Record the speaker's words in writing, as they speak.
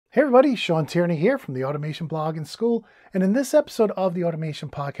Hey everybody, Sean Tierney here from the Automation Blog and School, and in this episode of the Automation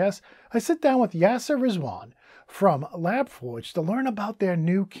Podcast, I sit down with Yasser Rizwan from LabForge to learn about their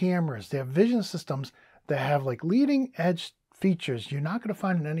new cameras, their vision systems that have like leading edge features you're not going to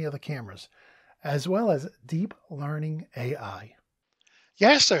find in any other cameras, as well as deep learning AI.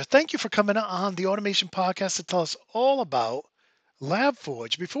 Yasser, thank you for coming on the Automation Podcast to tell us all about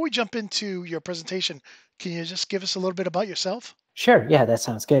LabForge. Before we jump into your presentation, can you just give us a little bit about yourself? Sure. Yeah, that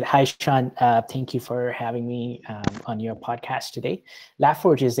sounds good. Hi, Sean. Thank you for having me on your podcast today.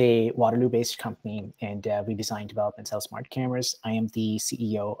 LabForge is a Waterloo-based company, and we design, develop, and sell smart cameras. I am the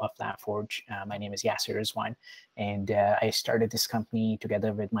CEO of LabForge. My name is Yasser Rizwan, and I started this company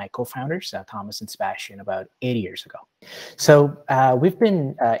together with my co-founders, Thomas and Sebastian, about 8 years ago. So we've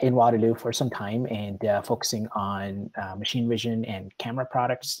been in Waterloo for some time and focusing on machine vision and camera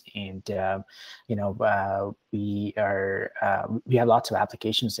products, and we have lots of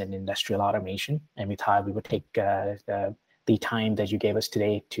applications in industrial automation, and we thought we would take the time that you gave us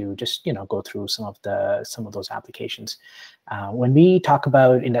today to just go through some of those applications. When we talk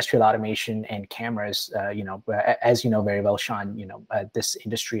about industrial automation and cameras, as you know very well, Sean, this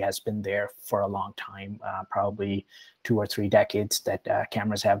industry has been there for a long time, probably 2 or 3 decades that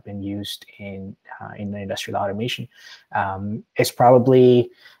cameras have been used in the industrial automation. It's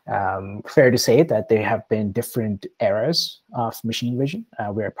probably fair to say that there have been different eras of machine vision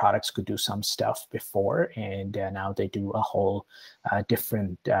where products could do some stuff before, and now they do a whole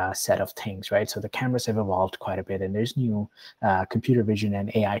different set of things, right? So the cameras have evolved quite a bit, and there's new computer vision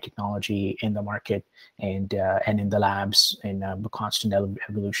and AI technology in the market and in the labs, and the constant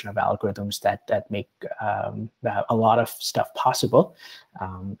evolution of algorithms that make a lot of stuff possible.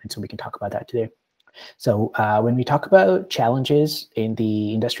 And so we can talk about that today. So when we talk about challenges in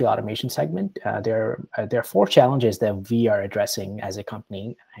the industrial automation segment, there are 4 challenges that we are addressing as a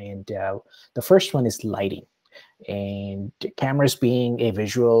company. And the first one is lighting. And cameras being a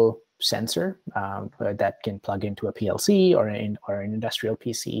visual sensor that can plug into a PLC or an industrial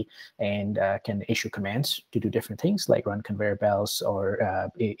PC and can issue commands to do different things like run conveyor belts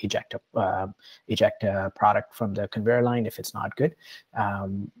or eject a product from the conveyor line if it's not good.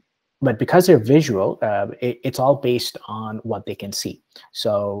 But because they're visual, it's all based on what they can see.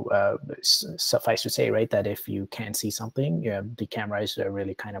 So suffice to say, right, that if you can't see something, the camera is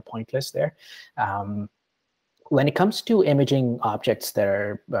really kind of pointless there. When it comes to imaging objects that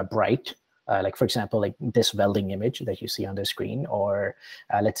are bright, like for example, like this welding image that you see on the screen, or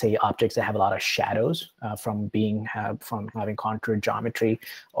let's say objects that have a lot of shadows from having contoured geometry,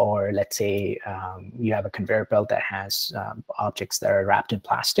 or let's say you have a conveyor belt that has objects that are wrapped in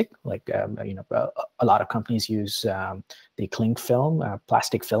plastic, like a lot of companies use the cling film,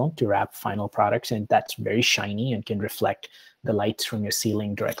 plastic film, to wrap final products, and that's very shiny and can reflect the lights from your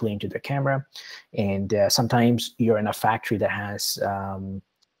ceiling directly into the camera. And sometimes you're in a factory that has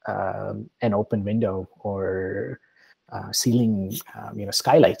an open window or ceiling,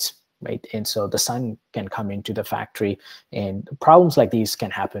 skylights, right? And so the sun can come into the factory, and problems like these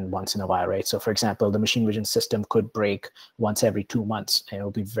can happen once in a while, right? So for example, the machine vision system could break once every 2 months, and it'll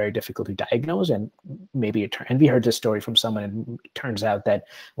be very difficult to diagnose. And and we heard this story from someone, and it turns out that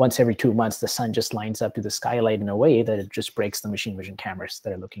once every 2 months, the sun just lines up to the skylight in a way that it just breaks the machine vision cameras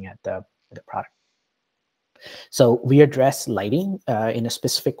that are looking at the product. So we address lighting in a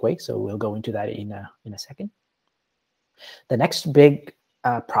specific way. So we'll go into that in a second. The next big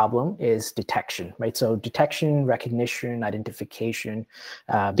problem is detection, right? So detection, recognition, identification,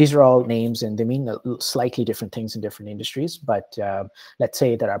 these are all names, and they mean slightly different things in different industries. But let's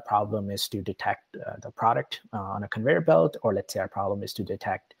say that our problem is to detect the product on a conveyor belt, or let's say our problem is to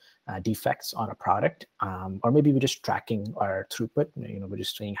detect defects on a product, or maybe we're just tracking our throughput. We're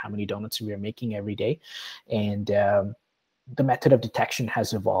just saying how many donuts we are making every day. And the method of detection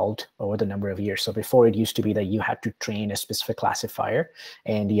has evolved over the number of years. So before, it used to be that you had to train a specific classifier,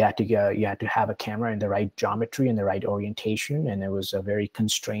 and you had to have a camera in the right geometry and the right orientation, and there was a very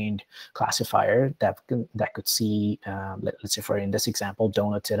constrained classifier that could see, let's say in this example,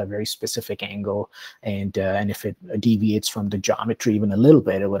 donuts at a very specific angle, and if it deviates from the geometry even a little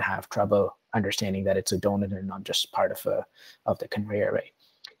bit, it would have trouble understanding that it's a donut and not just part of the conveyor, right?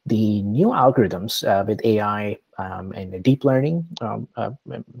 The new algorithms with AI and deep learning,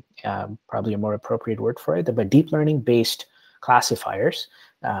 probably a more appropriate word for it, but deep learning based classifiers,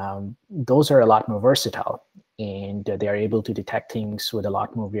 those are a lot more versatile, and they are able to detect things with a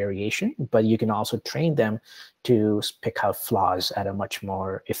lot more variation, but you can also train them to pick out flaws at a much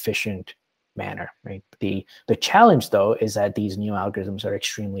more efficient manner, right? The challenge, though, is that these new algorithms are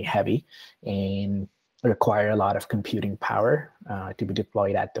extremely heavy, and require a lot of computing power to be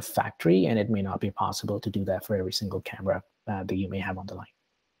deployed at the factory, and it may not be possible to do that for every single camera that you may have on the line.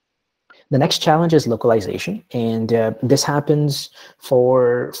 The next challenge is localization, and this happens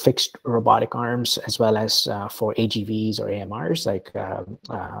for fixed robotic arms as well as for AGVs or AMRs, like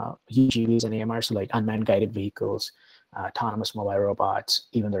UGVs and AMRs, so like unmanned guided vehicles, autonomous mobile robots,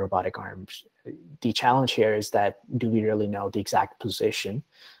 even the robotic arms. The challenge here is that, do we really know the exact position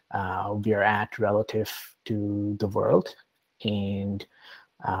we are at relative to the world? And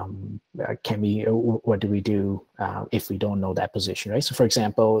what do we do if we don't know that position, right? So for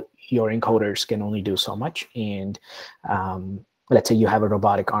example, your encoders can only do so much, and let's say you have a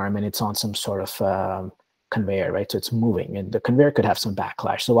robotic arm and it's on some sort of conveyor, right? So it's moving, and the conveyor could have some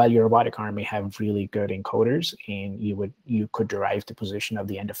backlash. So while your robotic arm may have really good encoders, and you could derive the position of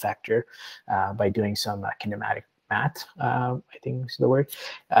the end effector by doing some kinematic math, I think is the word.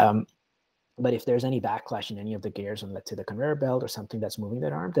 But if there's any backlash in any of the gears on, let's say, the conveyor belt or something that's moving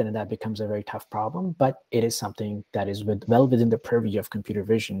that arm, then that becomes a very tough problem. But it is something that is well within the purview of computer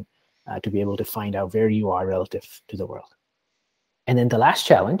vision to be able to find out where you are relative to the world. And then the last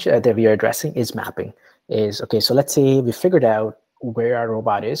challenge that we are addressing is mapping. Okay, so let's say we figured out where our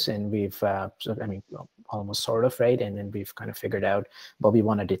robot is, and we've, almost sort of, right? And then we've kind of figured out what we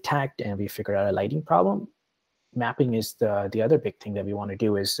want to detect, and we figured out a lighting problem. Mapping is the other big thing that we want to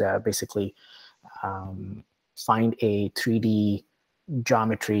do, is basically find a 3D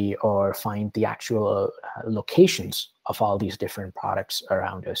geometry, or find the actual locations of all these different products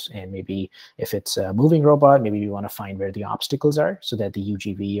around us. And maybe if it's a moving robot, maybe we want to find where the obstacles are so that the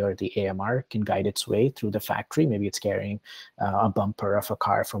UGV or the AMR can guide its way through the factory. Maybe it's carrying a bumper of a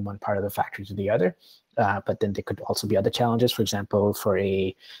car from one part of the factory to the other. But then there could also be other challenges. For example, for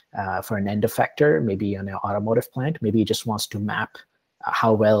an end effector, maybe on an automotive plant, maybe it just wants to map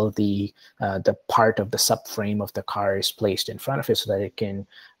how well the part of the subframe of the car is placed in front of it, so that it can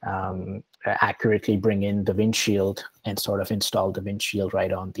accurately bring in the windshield and sort of install the windshield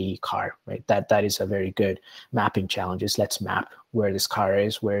right on the car. Right, that is a very good mapping challenge. Is let's map where this car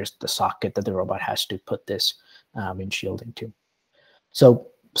is, where's the socket that the robot has to put this windshield into. So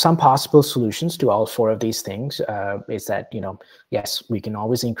some possible solutions to all four of these things is that, yes, we can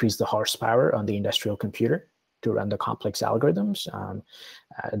always increase the horsepower on the industrial computer to run the complex algorithms.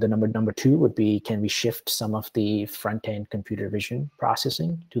 The number two would be, can we shift some of the front-end computer vision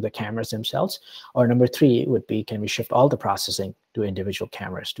processing to the cameras themselves? Or number three would be, can we shift all the processing to individual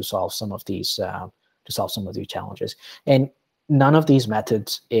cameras to solve some of these challenges? And none of these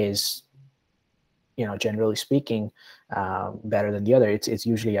methods is, generally speaking, better than the other. It's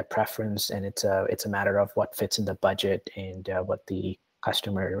usually a preference, and it's a matter of what fits in the budget and what the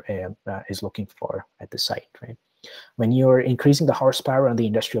customer is looking for at the site, right? When you're increasing the horsepower on the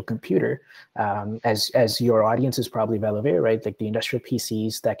industrial computer, as your audience is probably well aware, right? Like the industrial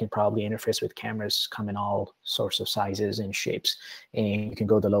PCs that can probably interface with cameras come in all sorts of sizes and shapes. And you can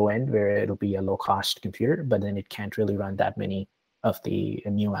go the low end where it'll be a low-cost computer, but then it can't really run that many of the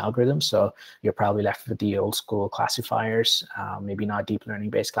new algorithms. So you're probably left with the old school classifiers, maybe not deep learning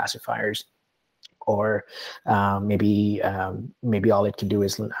based classifiers, or maybe all it can do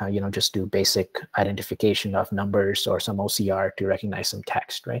is just do basic identification of numbers or some OCR to recognize some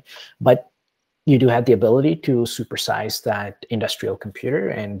text, right? But you do have the ability to supersize that industrial computer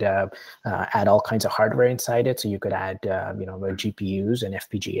and add all kinds of hardware inside it. So you could add GPUs and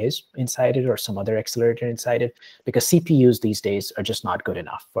FPGAs inside it, or some other accelerator inside it, because CPUs these days are just not good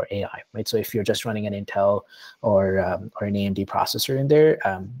enough for AI, right? So if you're just running an Intel or an AMD processor in there,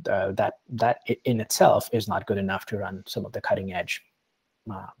 that in itself is not good enough to run some of the cutting edge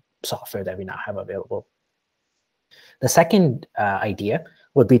software that we now have available. The second idea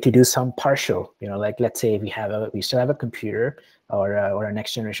would be to do some partial, like let's say we still have a computer or a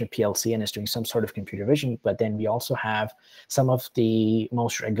next generation PLC, and it's doing some sort of computer vision, but then we also have some of the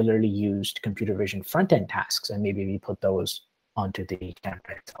most regularly used computer vision front-end tasks, and maybe we put those onto the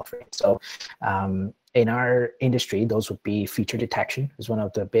camera itself. Right? So in our industry, those would be feature detection is one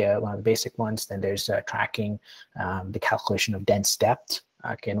of the basic ones. Then there's tracking, the calculation of dense depth.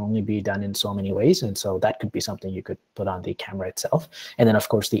 Can only be done in so many ways, and so that could be something you could put on the camera itself. And then, of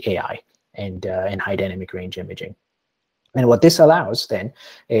course, the AI and high dynamic range imaging. And what this allows then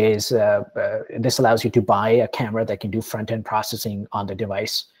is this allows you to buy a camera that can do front-end processing on the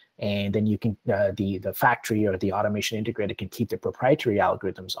device, and then you can the factory or the automation integrator can keep their proprietary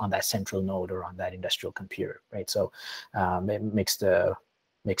algorithms on that central node or on that industrial computer, right? So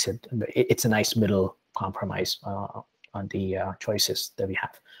it's a nice middle compromise on the choices that we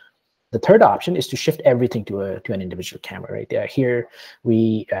have. The third option is to shift everything to an individual camera, right? Here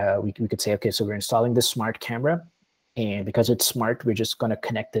we could say, okay, so we're installing this smart camera, and because it's smart, we're just going to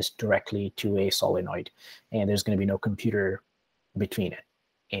connect this directly to a solenoid, and there's going to be no computer between it.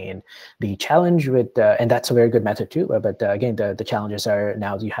 And the challenge with, and that's a very good method too, but again, the challenges are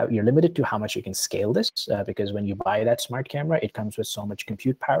now you're limited to how much you can scale this, because when you buy that smart camera, it comes with so much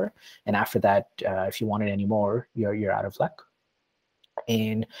compute power, and after that, if you want it anymore, you're out of luck.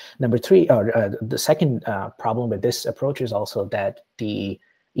 And number three, or the second problem with this approach is also that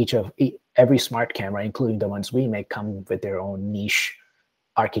every smart camera, including the ones we make, come with their own niche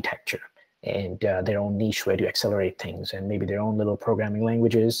architecture and their own niche way to accelerate things, and maybe their own little programming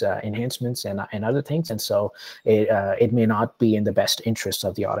languages, enhancements, and other things. And so it may not be in the best interest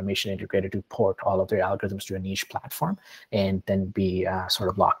of the automation integrator to port all of their algorithms to a niche platform and then be sort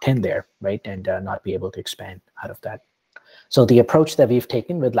of locked in there, right, and not be able to expand out of that. So the approach that we've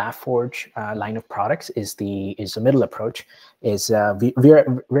taken with LabForge line of products is the middle approach.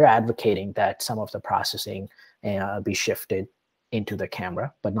 We're advocating that some of the processing be shifted into the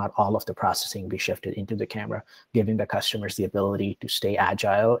camera, but not all of the processing be shifted into the camera, giving the customers the ability to stay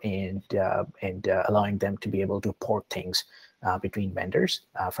agile and allowing them to be able to port things between vendors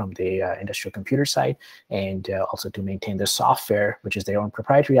from the industrial computer side, and also to maintain the software, which is their own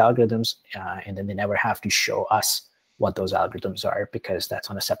proprietary algorithms, and then they never have to show us what those algorithms are, because that's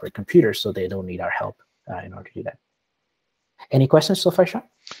on a separate computer, so they don't need our help in order to do that. Any questions so far, Sean?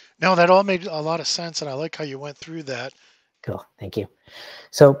 No, that all made a lot of sense, and I like how you went through that. Cool, thank you.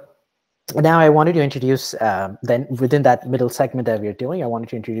 So now I wanted to introduce, then within that middle segment that we're doing, I wanted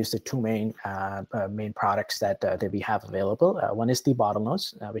to introduce the two main products that we have available. One is the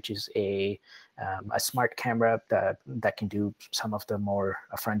Bottlenose, which is a smart camera that can do some of the more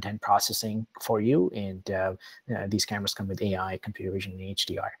front-end processing for you. And these cameras come with AI, computer vision, and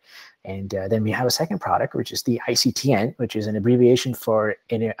HDR. And then we have a second product, which is the ICTN, which is an abbreviation for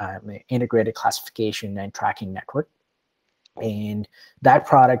Integrated Classification and Tracking Network. And that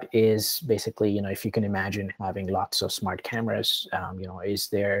product is basically, if you can imagine having lots of smart cameras, is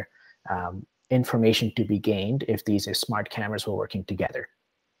there information to be gained if these smart cameras were working together?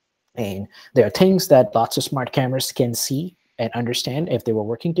 And there are things that lots of smart cameras can see and understand if they were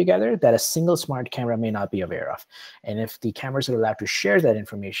working together that a single smart camera may not be aware of. And if the cameras are allowed to share that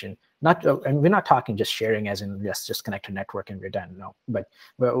information, and we're not talking just sharing as in just connect a network and we're done, no, but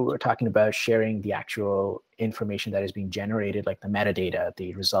we're talking about sharing the actual information that is being generated, like the metadata,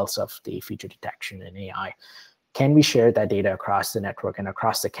 the results of the feature detection and AI. Can we share that data across the network and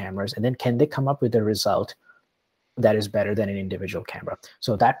across the cameras? And then can they come up with a result that is better than an individual camera?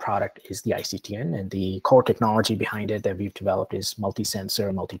 So that product is the ICTN, and the core technology behind it that we've developed is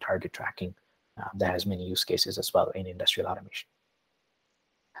multi-sensor, multi-target tracking that has many use cases as well in industrial automation.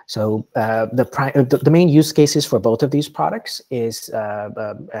 So the main use cases for both of these products is,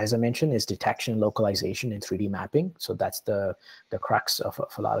 as I mentioned, is detection, localization, and 3D mapping. So that's the crux of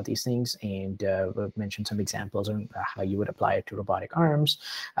a lot of these things. And we've mentioned some examples on how you would apply it to robotic arms,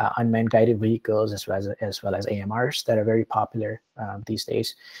 unmanned guided vehicles, as well as AMRs that are very popular these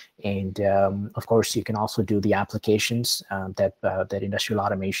days. And of course, you can also do the applications that industrial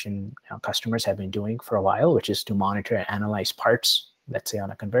automation customers have been doing for a while, which is to monitor and analyze parts, let's say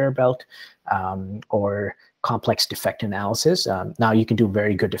on a conveyor belt, or complex defect analysis. Now you can do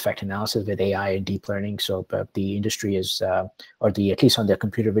very good defect analysis with AI and deep learning. So the industry is, at least on the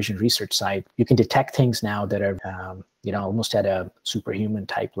computer vision research side, you can detect things now that are, almost at a superhuman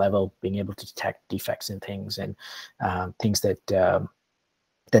type level, being able to detect defects in things and things that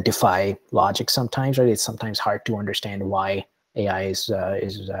defy logic sometimes, right? It's sometimes hard to understand why AI is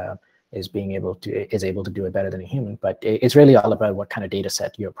able to do it better than a human, but it's really all about what kind of data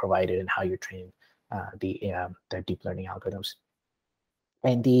set you're provided and how you're training the deep learning algorithms.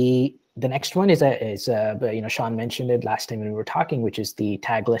 And the next one is Sean mentioned it last time when we were talking, which is the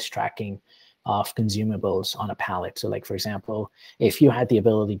tagless tracking of consumables on a pallet. So like, for example, if you had the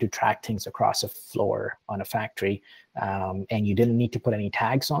ability to track things across a floor on a factory, and you didn't need to put any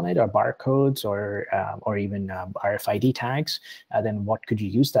tags on it or barcodes or even RFID tags, then what could you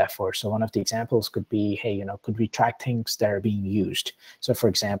use that for? So one of the examples could be, hey, could we track things that are being used? So for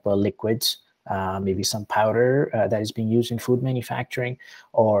example, liquids, maybe some powder that is being used in food manufacturing,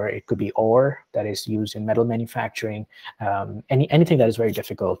 or it could be ore that is used in metal manufacturing, anything that is very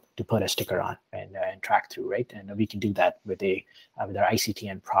difficult to put a sticker on and track through, right? And we can do that with our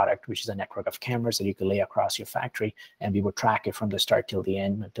ICTN product, which is a network of cameras that you can lay across your factory, and we will track it from the start till the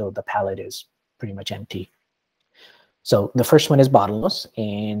end until the pallet is pretty much empty. So the first one is bottlenose,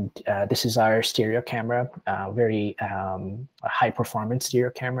 and this is our stereo camera, very high performance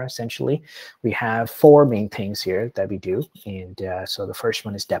stereo camera, essentially. We have four main things here that we do. And so the first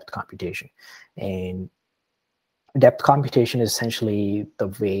one is depth computation. And depth computation is essentially the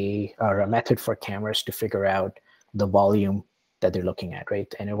way or a method for cameras to figure out the volume that they're looking at,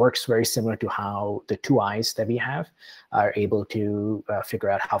 right? And it works very similar to how the two eyes that we have are able to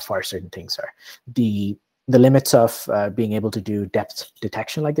figure out how far certain things are. The limits of being able to do depth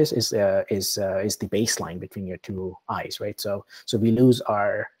detection like this is the baseline between your two eyes, right? So we lose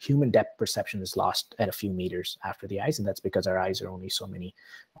our human depth perception is lost at a few meters after the eyes, and that's because our eyes are only so many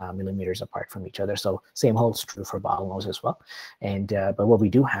millimeters apart from each other. So same holds true for bottlenose as well. And but what we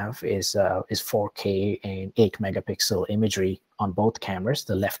do have is 4K and 8 megapixel imagery on both cameras,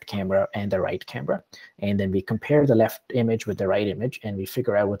 the left camera and the right camera. And then we compare the left image with the right image, and we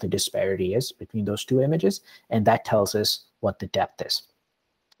figure out what the disparity is between those two images. And that tells us what the depth is.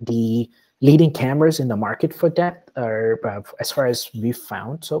 The leading cameras in the market for depth are, as far as we've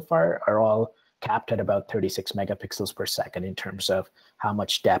found so far, are all capped at about 36 megapixels per second in terms of how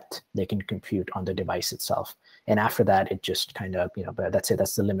much depth they can compute on the device itself. And after that, it just kind of, but that's it.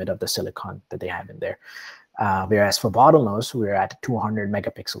 That's the limit of the silicon that they have in there. Whereas for bottlenose, we're at 200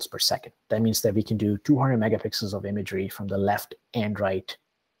 megapixels per second. That means that we can do 200 megapixels of imagery from the left and right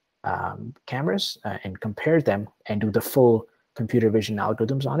cameras and compare them and do the full computer vision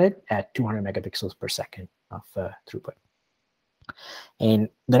algorithms on it at 200 megapixels per second of throughput. And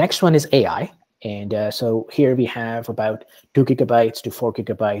the next one is AI. And so here we have about 2 gigabytes to 4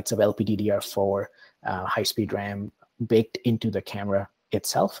 gigabytes of LPDDR4 high-speed RAM baked into the camera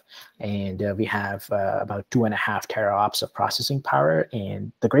itself. And we have about 2.5 teraops of processing power.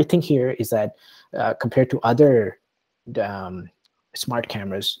 And the great thing here is that compared to other smart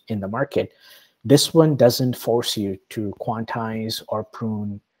cameras in the market, this one doesn't force you to quantize or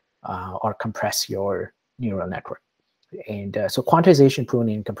prune or compress your neural network. And so quantization,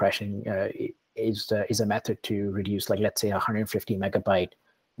 pruning, and compression is a method to reduce, like, let's say, 150 megabyte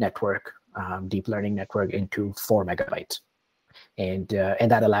network, deep learning network into 4 megabytes. And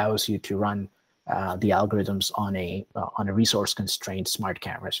that allows you to run the algorithms on a resource-constrained smart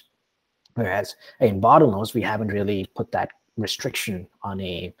cameras. Whereas in bottlenose, we haven't really put that restriction on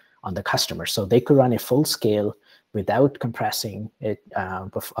the customer, so they could run a full scale without compressing it,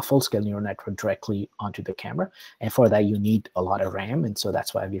 a full scale neural network directly onto the camera. And for that, you need a lot of RAM, and so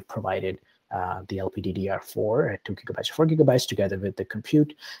that's why we've provided the LPDDR4 at 2 gigabytes or 4 gigabytes together with the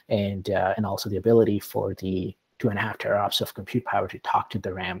compute and also the ability for the 2.5 teraops of compute power to talk to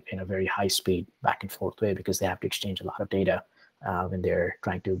the RAM in a very high speed back and forth way, because they have to exchange a lot of data when they're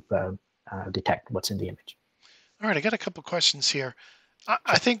trying to detect what's in the image. All right, I got a couple questions here.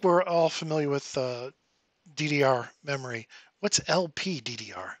 I think we're all familiar with DDR memory. What's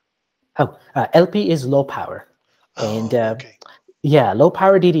LPDDR? Oh, LP is low power. And okay. yeah, low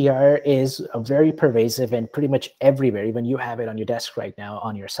power DDR is very pervasive and pretty much everywhere. Even you have it on your desk right now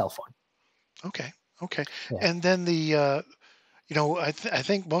on your cell phone. Okay. Yeah. And then the, I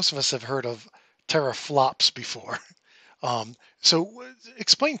think most of us have heard of teraflops before. So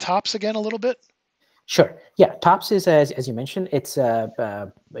explain TOPS again a little bit. Sure. Yeah, TOPS is, as you mentioned, it's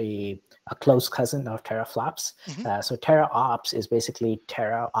a close cousin of teraflops. Mm-hmm. So teraops is basically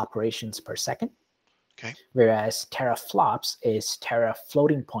tera operations per second. Okay. Whereas teraflops is tera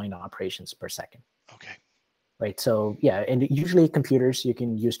floating point operations per second. Okay. Right. So yeah, and usually computers, you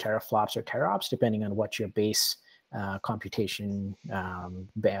can use teraflops or teraops depending on what your base computation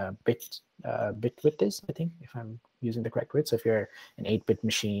bit width is, I think, if I'm using the correct width. So if you're an 8-bit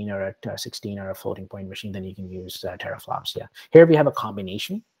machine or a 16 or a floating point machine, then you can use teraflops. Yeah. Here we have a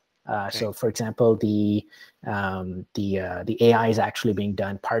combination. Okay. So for example, the AI is actually being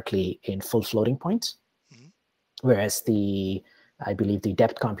done partly in full floating points, mm-hmm. whereas I believe the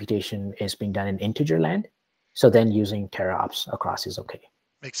depth computation is being done in integer land. So then using teraops across is okay.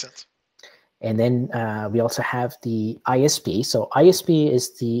 Makes sense. And then we also have the ISP. So ISP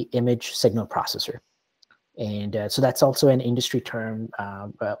is the image signal processor. And so that's also an industry term.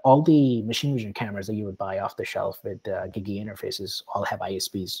 All the machine vision cameras that you would buy off the shelf with GigE interfaces all have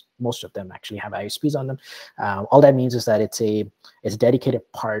ISPs. Most of them actually have ISPs on them. All that means is that it's a dedicated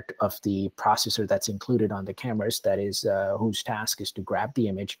part of the processor that's included on the cameras that is whose task is to grab the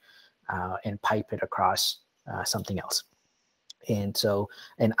image and pipe it across something else. And so,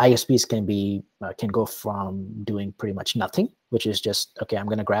 and ISPs can go from doing pretty much nothing, which is just, okay, I'm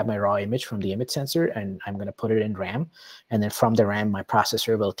going to grab my raw image from the image sensor and I'm going to put it in RAM. And then from the RAM, my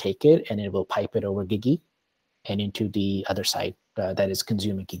processor will take it and it will pipe it over GigE and into the other side that is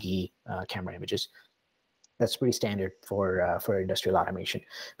consuming GigE camera images. That's pretty standard for industrial automation.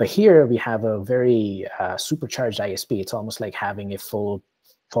 But here we have a very supercharged ISP. It's almost like having a full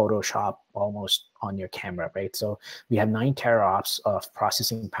Photoshop almost on your camera, right? So we have 9 teraops of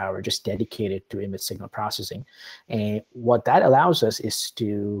processing power just dedicated to image signal processing. And what that allows us is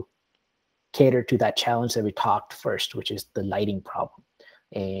to cater to that challenge that we talked first, which is the lighting problem.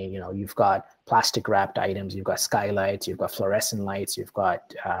 And you've got plastic wrapped items, you've got skylights, you've got fluorescent lights, you've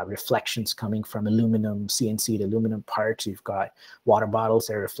got reflections coming from aluminum, CNC aluminum parts, you've got water bottles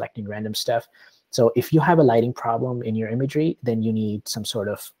that are reflecting random stuff. So if you have a lighting problem in your imagery, then you need some sort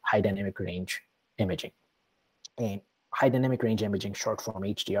of high dynamic range imaging. And high dynamic range imaging, short form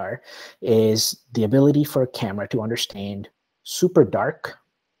HDR, is the ability for a camera to understand super dark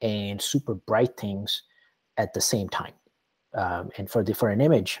and super bright things at the same time. And for an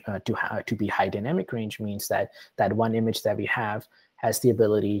image to be high dynamic range means that one image that we have has the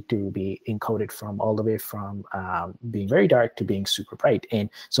ability to be encoded from all the way from being very dark to being super bright. And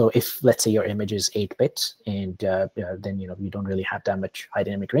so if, let's say, your image is 8 bits, and then you don't really have that much high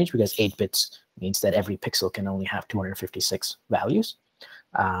dynamic range, because 8 bits means that every pixel can only have 256 values.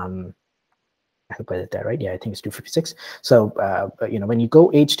 I hope I did that right. Yeah, I think it's 256. So, when you go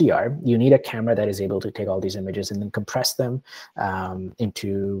HDR, you need a camera that is able to take all these images and then compress them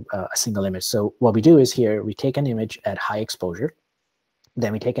into a single image. So what we do is here, we take an image at high exposure,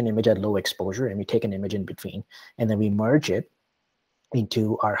 then we take an image at low exposure, and we take an image in between, and then we merge it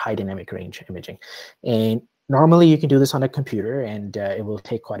into our high dynamic range imaging. And normally you can do this on a computer, and it will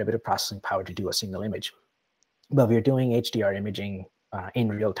take quite a bit of processing power to do a single image. But we're doing HDR imaging in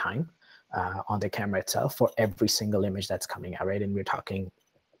real time on the camera itself for every single image that's coming out, right? And we're talking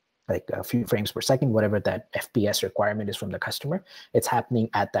like a few frames per second, whatever that FPS requirement is from the customer. It's happening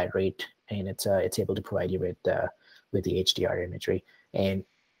at that rate, and it's able to provide you with the HDR imagery. And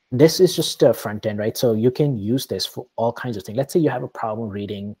this is just a front end, right? So you can use this for all kinds of things. Let's say you have a problem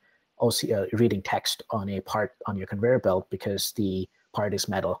reading reading text on a part on your conveyor belt because the part is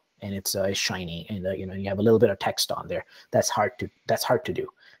metal and it's shiny, and you have a little bit of text on there. That's hard to do.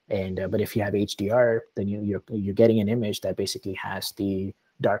 And but if you have HDR, then you're getting an image that basically has the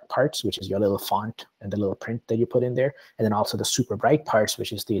dark parts, which is your little font and the little print that you put in there, and then also the super bright parts,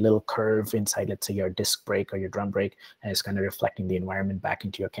 which is the little curve inside, let's say, your disc brake or your drum brake, and it's kind of reflecting the environment back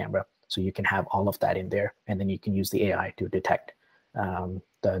into your camera. So you can have all of that in there, and then you can use the AI to detect the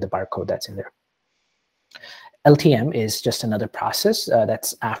barcode that's in there. LTM is just another process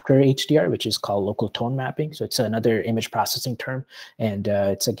that's after HDR, which is called local tone mapping. So it's another image processing term, and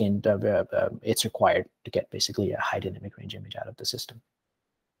it's again it's required to get basically a high dynamic range image out of the system.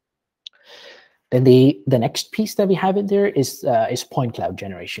 Then the next piece that we have in there is point cloud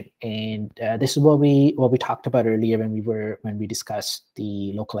generation, and this is what we talked about earlier when we discussed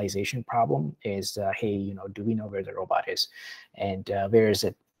the localization problem. Is hey, do we know where the robot is, and where is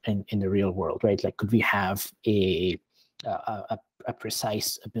it in the real world, right? Like, could we have a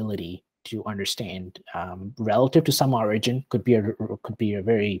precise ability to understand relative to some origin? Could be a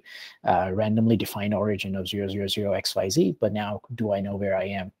very randomly defined origin of 000XYZ, but now do I know where I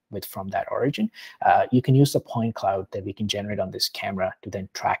am from that origin? You can use the point cloud that we can generate on this camera to then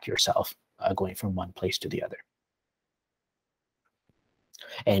track yourself going from one place to the other.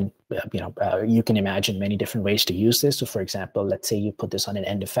 And you can imagine many different ways to use this. So for example, let's say you put this on an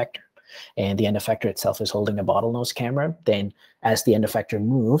end effector, and the end effector itself is holding a bottlenose camera. Then as the end effector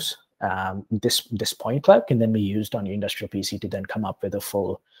moves, this point cloud can then be used on your industrial PC to then come up with a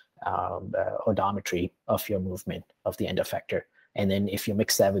full odometry of your movement of the end effector. And then if you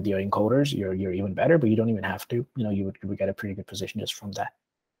mix that with your encoders, you're even better, but you don't even have to. You would get a pretty good position just from that.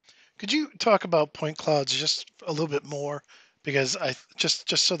 Could you talk about point clouds just a little bit more? Because I just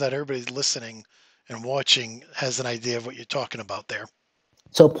so that everybody's listening and watching has an idea of what you're talking about there.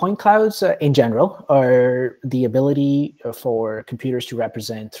 So point clouds in general are the ability for computers to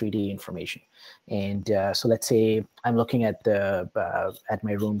represent 3D information. And so let's say I'm looking at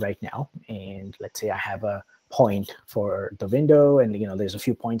my room right now, and let's say I have a point for the window, and there's a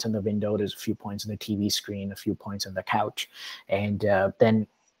few points on the window, there's a few points on the TV screen, a few points on the couch, and then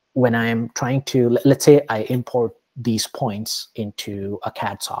when I'm trying to, let's say I import these points into a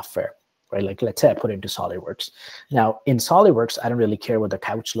CAD software, right? Like, let's say I put it into SolidWorks. Now in SolidWorks, I don't really care what the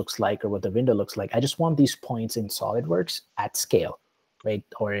couch looks like or what the window looks like. I just want these points in SolidWorks at scale, right?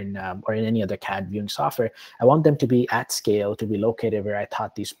 Or in any other CAD viewing software. I want them to be at scale, to be located where I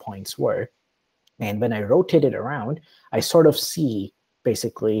thought these points were. And when I rotate it around, I sort of see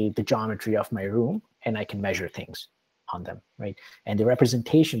basically the geometry of my room, and I can measure things on them, right? And the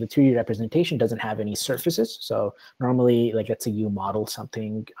representation, the 3D representation doesn't have any surfaces. So normally, like let's say you model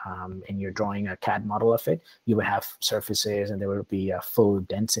something and you're drawing a CAD model of it, you would have surfaces and there would be a full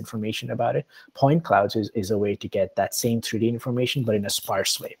dense information about it. Point clouds is a way to get that same 3D information, but in a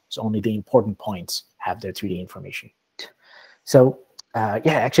sparse way. So only the important points have their 3D information. So yeah,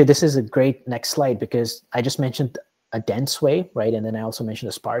 actually, this is a great next slide because I just mentioned a dense way, right? And then I also mentioned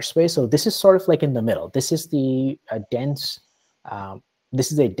a sparse way. So this is sort of like in the middle. This is the dense,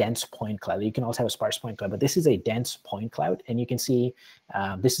 this is a dense point cloud. You can also have a sparse point cloud, but this is a dense point cloud. And you can see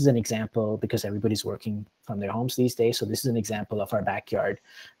this is an example because everybody's working from their homes these days. So this is an example of our backyard,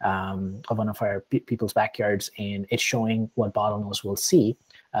 of one of our people's backyards. And it's showing what bottlenose will see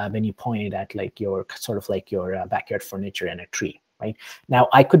when you point it at like your sort of like your backyard furniture and a tree, right? Now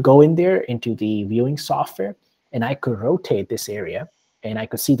I could go in there into the viewing software and I could rotate this area and I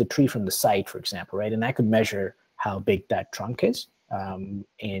could see the tree from the side, for example, right? And I could measure how big that trunk is,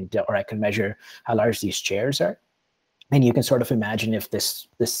 or I can measure how large these chairs are. And you can sort of imagine if this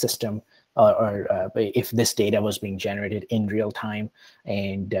system if this data was being generated in real time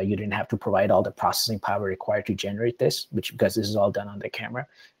and you didn't have to provide all the processing power required to generate this, which because this is all done on the camera,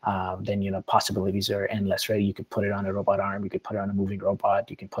 then, you know, possibilities are endless, right? You could put it on a robot arm, you could put it on a moving robot,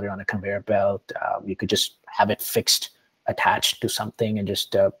 you can put it on a conveyor belt, you could just have it fixed, attached to something and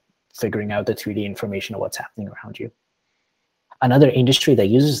just figuring out the 3D information of what's happening around you. Another industry that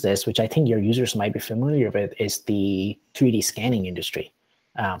uses this, which I think your users might be familiar with, is the 3D scanning industry.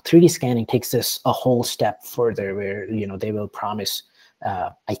 3D scanning takes this a whole step further where, you know, they will promise,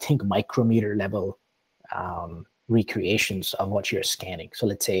 I think, micrometer level recreations of what you're scanning. So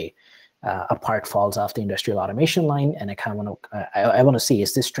let's say a part falls off the industrial automation line and I kind of want to, I want to see,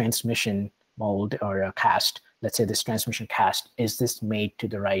 is this transmission mold or a cast, let's say this transmission cast, is this made to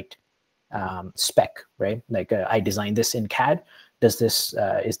the right spec, right? Like I designed this in CAD. Does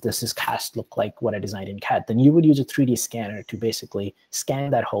this cast look like what I designed in CAD? Then you would use a 3D scanner to basically scan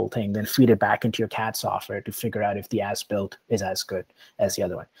that whole thing, then feed it back into your CAD software to figure out if the as-built is as good as the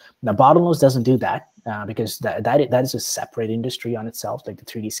other one. Now, bottlenose doesn't do that because that is a separate industry on itself, like the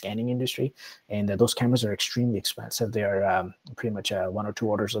 3D scanning industry. And those cameras are extremely expensive. They are pretty much 1 or 2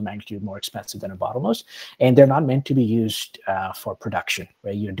 orders of magnitude more expensive than a bottlenose. And they're not meant to be used for production,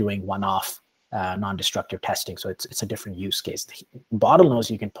 right? You're doing one-off non-destructive testing. So it's a different use case. The bottlenose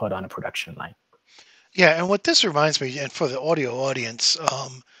you can put on a production line. Yeah, and what this reminds me, and for the audio audience,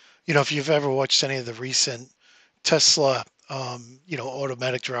 you know, if you've ever watched any of the recent Tesla, you know,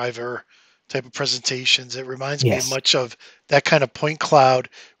 automatic driver type of presentations, it reminds me Yes, much of that kind of point cloud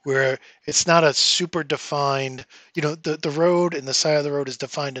where it's not a super defined, you know, the road and the side of the road is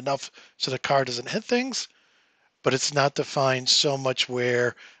defined enough so the car doesn't hit things, but it's not defined so much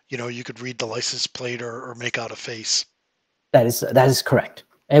where, you know, you could read the license plate or make out a face. that is correct.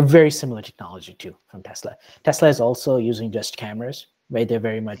 A very similar technology too from Tesla. Tesla is also using just cameras, right? They're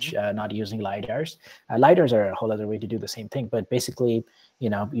very much not using LiDARs. LiDARs are a whole other way to do the same thing, but basically, you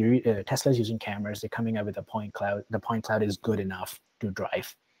know, Tesla's using cameras. They're coming out with a point cloud. The point cloud is good enough to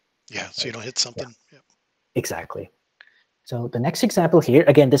drive. Yeah, so you don't hit something. Yeah, Yeah. exactly. So the next example here,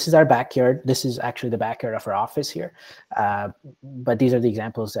 again, this is our backyard. This is actually the backyard of our office here. But these are the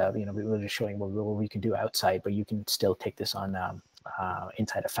examples that, you know, we were showing what we can do outside, but you can still take this on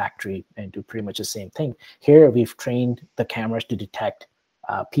inside a factory and do pretty much the same thing. Here, we've trained the cameras to detect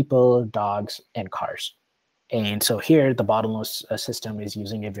people, dogs, and cars. And so here, the bottlenose system is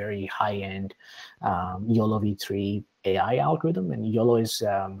using a very high-end YOLO V3 AI algorithm. And YOLO is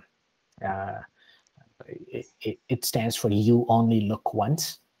it stands for you only look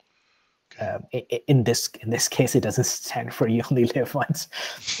once. In this case, it doesn't stand for you only live once.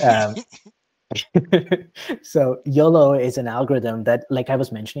 So YOLO is an algorithm that, like I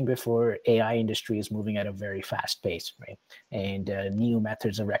was mentioning before, AI industry is moving at a very fast pace, right? And new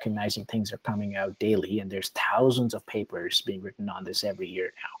methods of recognizing things are coming out daily, and there's thousands of papers being written on this every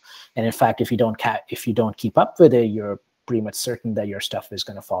year now. And in fact, if you don't keep up with it, you're pretty much certain that your stuff is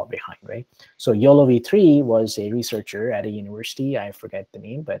going to fall behind, right? So YOLO V3 was a researcher at a university. I forget the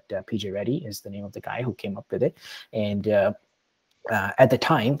name, but PJ Reddy is the name of the guy who came up with it. And at the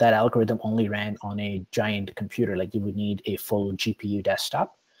time, that algorithm only ran on a giant computer. Like you would need a full GPU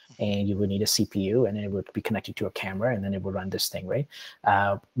desktop, and you would need a CPU, and then it would be connected to a camera, and then it would run this thing, right?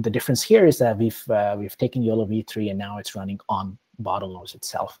 The difference here is that we've taken YOLO V3, and now it's running on bottlenose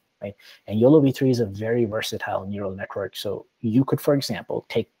itself, right? And YOLO V3 is a very versatile neural network. So you could, for example,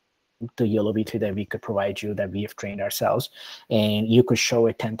 take the YOLO V3 that we could provide you, that we have trained ourselves, and you could show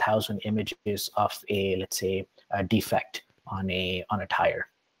it 10,000 images of a, let's say, a defect on a tire.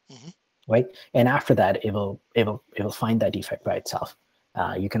 right? And after that, it will find that defect by itself.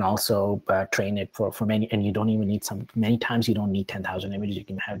 You can also train it for many, and you don't even need many times you don't need 10,000 images. You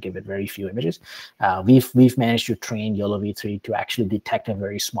can give it very few images. We've managed to train YOLO V3 to actually detect a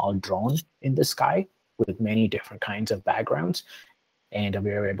very small drone in the sky with many different kinds of backgrounds. And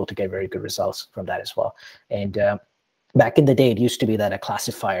we were able to get very good results from that as well. And back in the day, it used to be that a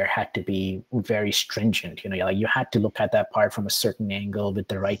classifier had to be very stringent. Like you had to look at that part from a certain angle with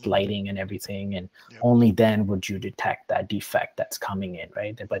the right lighting and everything, and only then would you detect that defect that's coming in,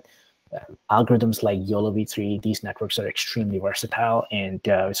 right? But algorithms like YOLO V3, these networks are extremely versatile, and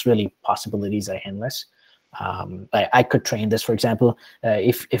it's really possibilities are endless. I could train this, for example,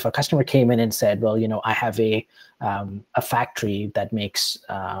 if a customer came in and said, well, I have a factory that makes,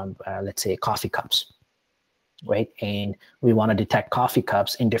 let's say, coffee cups, right? And we want to detect coffee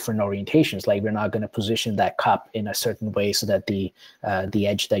cups in different orientations. Like we're not going to position that cup in a certain way so that the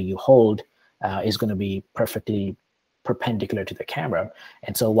edge that you hold is going to be perfectly perpendicular to the camera.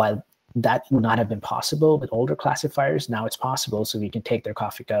 And so while that would not have been possible with older classifiers, now it's possible. So we can take their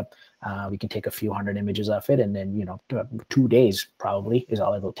coffee cup, we can take a few hundred images of it, and then 2 days probably is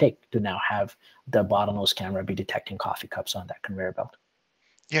all it will take to now have the bottlenose camera be detecting coffee cups on that conveyor belt.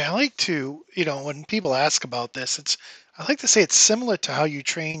 Yeah, I like to, when people ask about this, I like to say it's similar to how you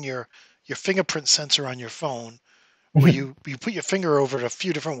train your fingerprint sensor on your phone, where you put your finger over it a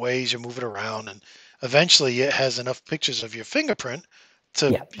few different ways, you move it around, and eventually it has enough pictures of your fingerprint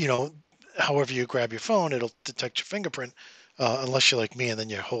to, Yeah. however you grab your phone, it'll detect your fingerprint, unless you're like me and then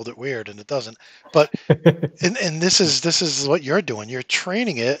you hold it weird and it doesn't. But and this is what you're doing. You're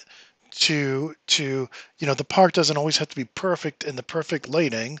training it to the park doesn't always have to be perfect in the perfect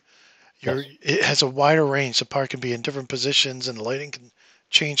lighting. Yes. It has a wider range. The park can be in different positions and the lighting can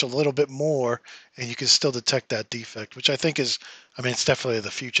change a little bit more, and you can still detect that defect, which I think is, I mean, it's definitely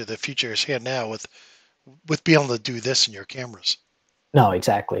the future. The future is here now with being able to do this in your cameras. No,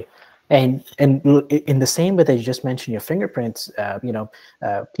 exactly. And in the same way that you just mentioned your fingerprints,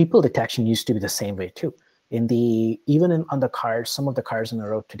 people detection used to be the same way too. On the cars, some of the cars on the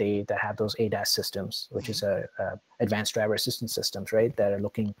road today that have those ADAS systems, which is advanced driver assistance systems, right, that are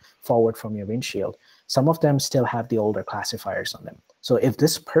looking forward from your windshield. Some of them still have the older classifiers on them. So if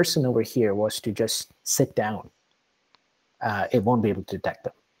this person over here was to just sit down, it won't be able to detect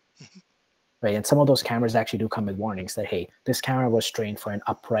them. Right, and some of those cameras actually do come with warnings that, hey, this camera was trained for an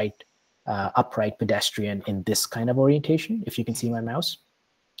upright pedestrian in this kind of orientation, if you can see my mouse,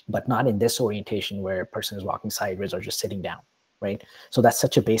 but not in this orientation where a person is walking sideways or just sitting down, right? So that's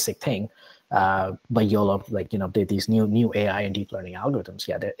such a basic thing. But YOLO, these new AI and deep learning algorithms,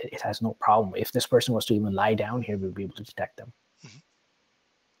 it has no problem. If this person was to even lie down here, we'll be able to detect them.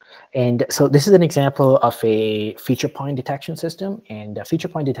 And so this is an example of a feature point detection system. And feature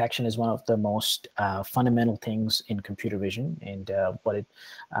point detection is one of the most fundamental things in computer vision. And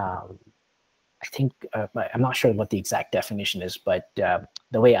I think, I'm not sure what the exact definition is, but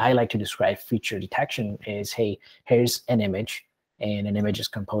the way I like to describe feature detection is, hey, here's an image. And an image is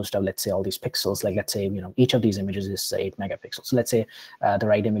composed of, let's say, all these pixels. Like, let's say, each of these images is 8 megapixels. So let's say the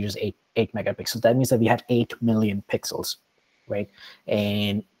right image is 8 megapixels. That means that we have 8 million pixels, right?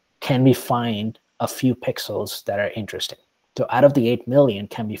 And can we find a few pixels that are interesting? So out of the 8 million,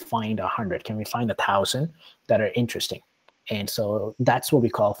 can we find 100? Can we find 1,000 that are interesting? And so that's what we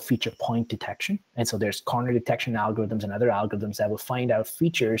call feature point detection. And so there's corner detection algorithms and other algorithms that will find out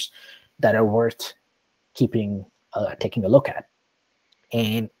features that are worth taking a look at.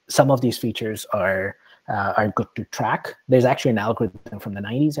 And some of these features are good to track. There's actually an algorithm from the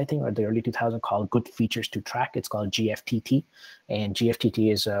 90s, I think, or the early 2000s called Good Features to Track. It's called GFTT. And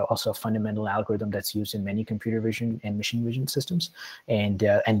GFTT is also a fundamental algorithm that's used in many computer vision and machine vision systems. And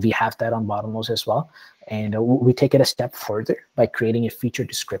we have that on bottlenose as well. And we take it a step further by creating a feature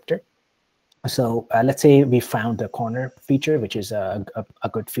descriptor. So let's say we found the corner feature, which is a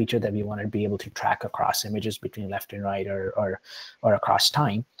good feature that we want to be able to track across images between left and right or across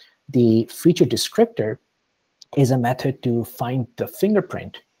time. The feature descriptor is a method to find the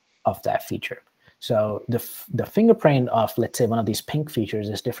fingerprint of that feature. So the fingerprint of, let's say, one of these pink features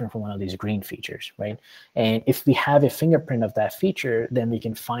is different from one of these green features, right? And if we have a fingerprint of that feature, then we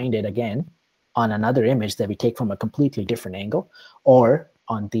can find it again on another image that we take from a completely different angle, or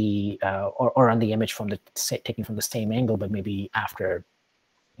on the on the image taken from the same angle, but maybe after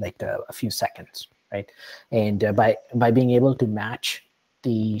like a few seconds, right? And by being able to match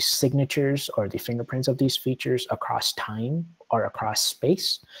the signatures or the fingerprints of these features across time or across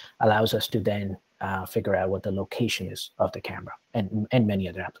space allows us to then figure out what the location is of the camera, and many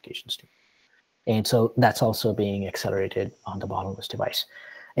other applications too. And so that's also being accelerated on the bottlenose device.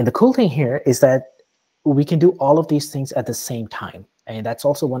 And the cool thing here is that we can do all of these things at the same time. And that's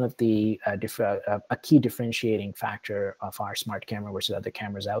also one of the a key differentiating factor of our smart camera versus other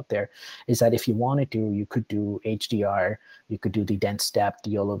cameras out there, is that if you wanted to, you could do HDR, you could do the dense depth, the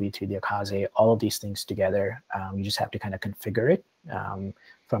YOLO V3, the Akaze, all of these things together. You just have to kind of configure it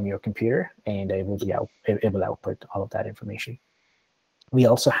from your computer, and it will output all of that information. We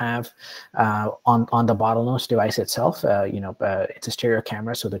also have on the bottlenose device itself, it's a stereo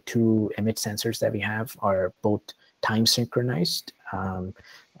camera, so the two image sensors that we have are both time synchronized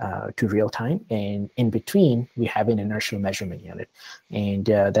to real time, and in between we have an inertial measurement unit, and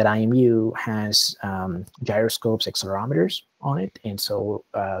that IMU has gyroscopes, accelerometers on it, and so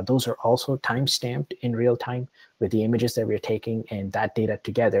those are also time stamped in real time with the images that we're taking, and that data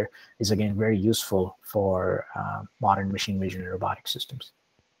together is again very useful for modern machine vision and robotic systems.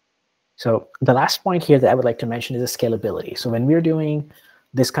 So the last point here that I would like to mention is the scalability. So when we're doing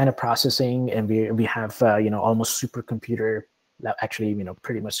this kind of processing, and we have almost supercomputer, actually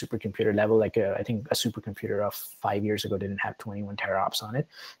pretty much supercomputer level. Like I think a supercomputer of 5 years ago didn't have 21 teraops on it.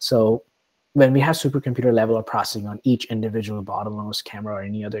 So when we have supercomputer level of processing on each individual bottlenose camera or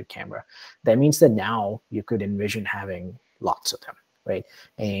any other camera, that means that now you could envision having lots of them, right?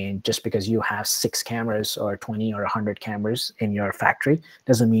 And just because you have 6 cameras or 20 or 100 cameras in your factory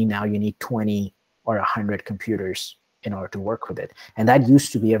doesn't mean now you need 20 or 100 computers in order to work with it. And that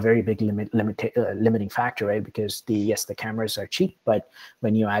used to be a very big limiting factor, right? Because the cameras are cheap, but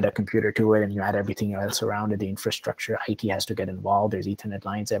when you add a computer to it and you add everything else around it, the infrastructure, IT has to get involved. There's Ethernet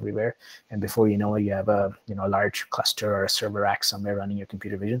lines everywhere, and before you know it, you have a large cluster or a server rack somewhere running your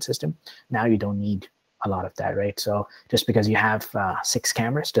computer vision system. Now you don't need a lot of that, right? So just because you have 6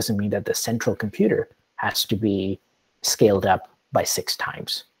 cameras doesn't mean that the central computer has to be scaled up by 6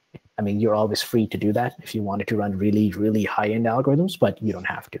 times. I mean, you're always free to do that if you wanted to run really, really high-end algorithms, but you don't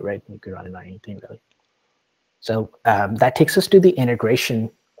have to, right? You could run it on anything, really. So that takes us to the integration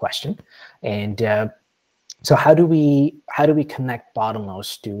question. And so how do we connect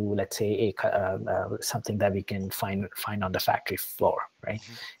bottlenose to, let's say, something that we can find on the factory floor, right?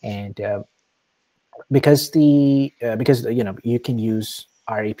 Mm-hmm. And because you can use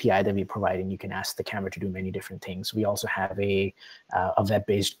our API that we provide, and you can ask the camera to do many different things. We also have a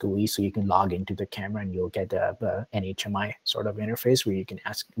web-based GUI, so you can log into the camera and you'll get an HMI sort of interface where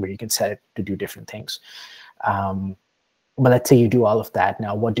you can set it to do different things. But let's say you do all of that.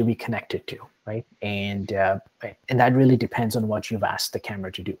 Now, what do we connect it to, right? And that really depends on what you've asked the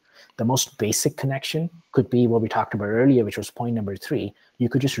camera to do. The most basic connection could be what we talked about earlier, which was point number 3. You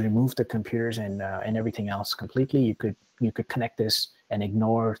could just remove the computers and everything else completely. You could connect this and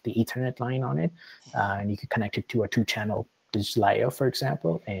ignore the Ethernet line on it, and you could connect it to a 2-channel digital I/O, for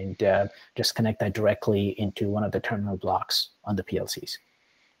example, and just connect that directly into one of the terminal blocks on the PLCs.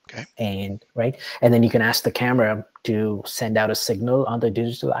 Okay. And then you can ask the camera to send out a signal on the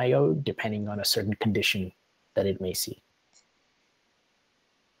digital I/O depending on a certain condition that it may see.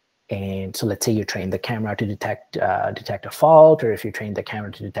 And so let's say you train the camera to detect a fault, or if you train the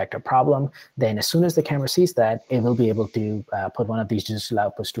camera to detect a problem, then as soon as the camera sees that, it will be able to put one of these digital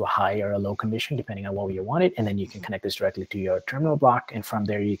outputs to a high or a low condition, depending on what you want it. And then you can connect this directly to your terminal block. And from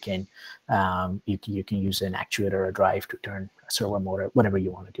there, you can use an actuator or a drive to turn a servo motor, whatever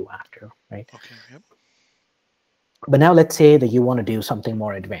you want to do after, right? Okay, yep. But now let's say that you want to do something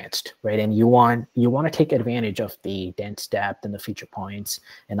more advanced, right? And you want to take advantage of the dense depth and the feature points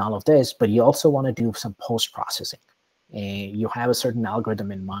and all of this, but you also want to do some post-processing. And you have a certain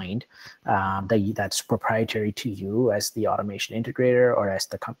algorithm in mind that's proprietary to you as the automation integrator or as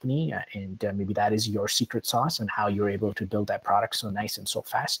the company, and maybe that is your secret sauce and how you're able to build that product so nice and so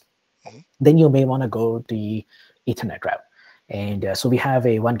fast. Mm-hmm. Then you may want to go the Ethernet route. And so we have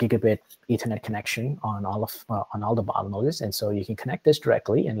a 1 gigabit Ethernet connection on all the bottlenoses, and so you can connect this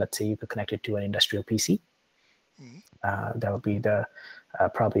directly. And let's say you could connect it to an industrial PC. Mm-hmm. That would be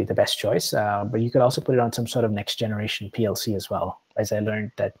probably the best choice. But you could also put it on some sort of next generation PLC as well. As I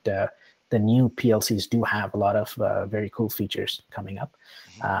learned that the new PLCs do have a lot of very cool features coming up.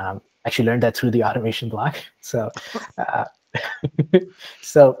 Mm-hmm. Actually learned that through the automation blog. So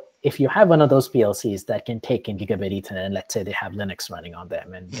so if you have one of those PLCs that can take in gigabit Ethernet, and let's say they have Linux running on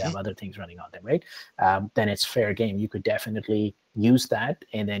them and have other things running on them, right? Then it's fair game. You could definitely use that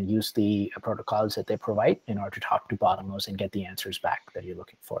and then use the protocols that they provide in order to talk to bottlenose and get the answers back that you're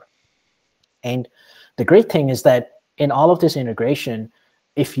looking for. And the great thing is that in all of this integration,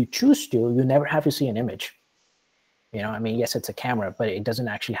 if you choose to, you never have to see an image. I mean, yes, it's a camera, but it doesn't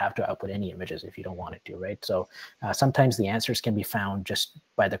actually have to output any images if you don't want it to, right? So sometimes the answers can be found just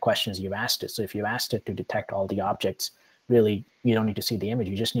by the questions you've asked it. So if you asked it to detect all the objects really, you don't need to see the image.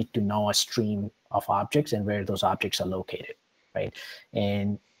 You just need to know a stream of objects and where those objects are located, right?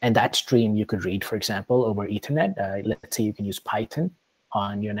 And that stream you could read, for example, over Ethernet. Let's say you can use Python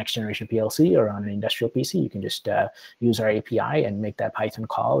on your next generation PLC or on an industrial PC. You can just use our API and make that Python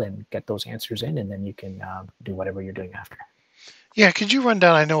call and get those answers in, and then you can do whatever you're doing after. Yeah, could you run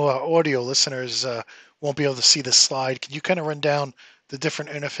down? I know audio listeners won't be able to see the slide. Could you kind of run down the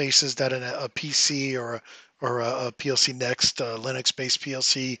different interfaces that a PC or a PLC Next Linux-based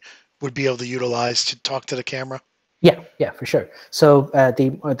PLC would be able to utilize to talk to the camera? Yeah, for sure. So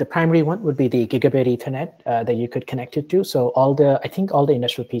the primary one would be the gigabit Ethernet that you could connect it to. So I think all the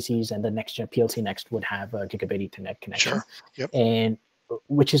industrial PCs and the next gen PLC Next would have a gigabit Ethernet connection. Sure. Yep. And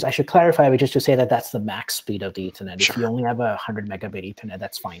which is, I should clarify, which is to say that that's the max speed of the Ethernet. Sure. If you only have 100 megabit Ethernet,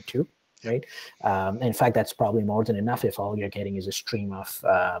 that's fine too, right? In fact, that's probably more than enough if all you're getting is a stream of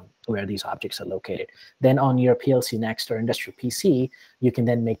where these objects are located. Then on your PLC Next or industrial PC, you can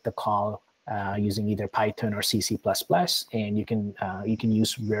then make the call using either Python or C++, and you can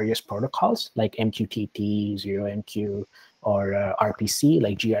use various protocols like MQTT, 0MQ, or RPC,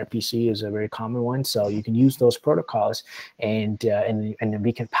 like gRPC is a very common one. So you can use those protocols, and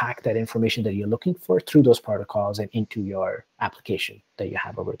we can pack that information that you're looking for through those protocols and into your application that you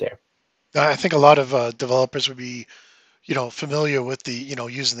have over there. I think a lot of developers would be, familiar with the,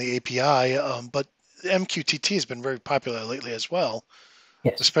 using the API, but MQTT has been very popular lately as well.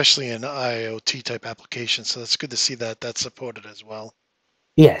 Yes. Especially in IoT type applications. So it's good to see that that's supported as well.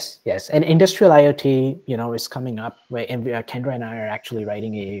 Yes. And industrial IoT, is coming up. And Kendra and I are actually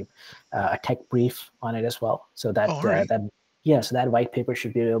writing a tech brief on it as well. So that so that white paper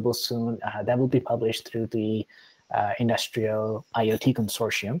should be available soon. That will be published through the Industrial IoT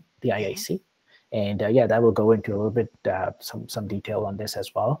Consortium, the IIC. And that will go into a little bit some detail on this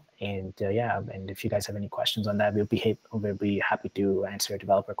as well. And and if you guys have any questions on that, we'll be happy to answer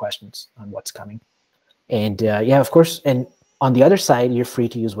developer questions on what's coming. And of course, and on the other side, you're free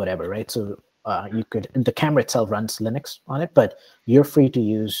to use whatever, right? So the camera itself runs Linux on it, but you're free to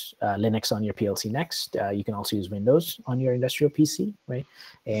use Linux on your PLC Next. You can also use Windows on your industrial PC, right?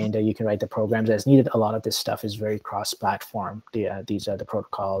 And you can write the programs as needed. A lot of this stuff is very cross-platform. These are the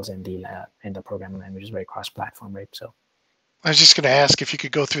protocols and the programming language is very cross-platform, right? So I was just going to ask if you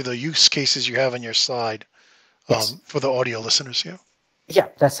could go through the use cases you have on your slide for the audio listeners. Yeah,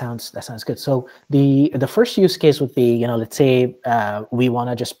 that sounds good. So the first use case would be, let's say we want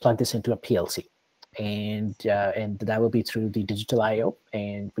to just plug this into a PLC, and that will be through the digital I/O,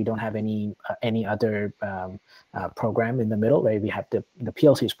 and we don't have any other program in the middle, right? We have the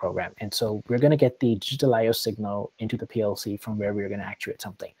PLC's program, and so we're going to get the digital I/O signal into the PLC from where we're going to actuate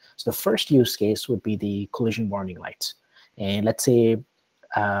something. So the first use case would be the collision warning lights, and let's say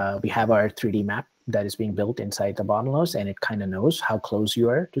we have our 3D map that is being built inside the bottlenose, and it kind of knows how close you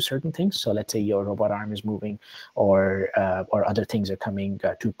are to certain things. So let's say your robot arm is moving, or other things are coming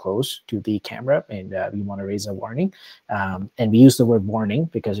too close to the camera, and we want to raise a warning. And we use the word warning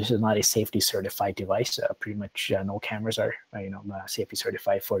because this is not a safety certified device. Pretty much no cameras are safety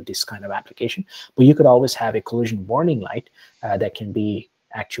certified for this kind of application. But you could always have a collision warning light that can be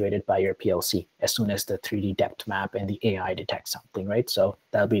actuated by your PLC as soon as the 3D depth map and the AI detects something, right? So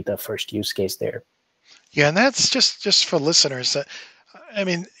that'll be the first use case there. Yeah, and that's just for listeners. That, I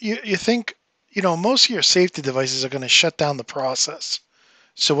mean, you think, most of your safety devices are going to shut down the process.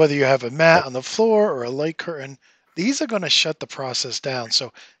 So whether you have a mat on the floor or a light curtain, these are going to shut the process down.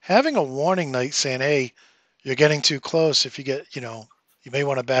 So having a warning light saying, hey, you're getting too close. If you get, you may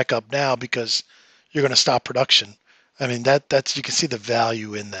want to back up now because you're going to stop production. I mean, that's you can see the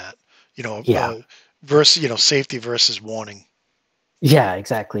value in that, versus, safety versus warning. Yeah,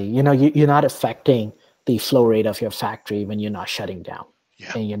 exactly. You're not affecting the flow rate of your factory when you're not shutting down.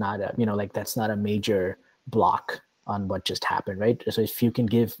 Yeah. And you're not, that's not a major block on what just happened, right? So if you can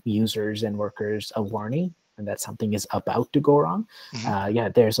give users and workers a warning and that something is about to go wrong,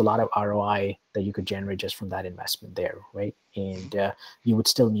 there's a lot of ROI that you could generate just from that investment there, right? And you would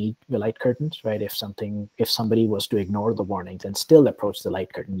still need your light curtains, right? If somebody was to ignore the warnings and still approach the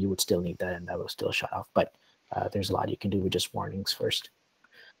light curtain, you would still need that, and that will still shut off. But there's a lot you can do with just warnings first.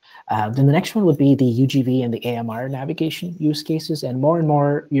 Then the next one would be the UGV and the AMR navigation use cases, and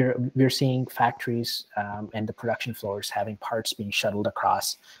more we're seeing factories and the production floors having parts being shuttled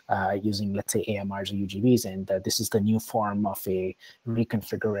across using, let's say, AMRs or UGVs, and this is the new form of a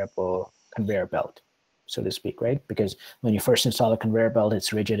reconfigurable conveyor belt, so to speak, right? Because when you first install a conveyor belt,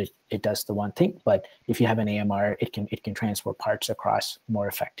 it's rigid, it does the one thing, but if you have an AMR, it can transport parts across more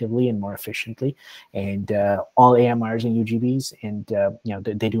effectively and more efficiently. And all AMRs and UGVs,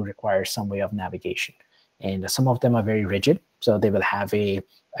 and they do require some way of navigation. and some of them are very rigid. So they will have a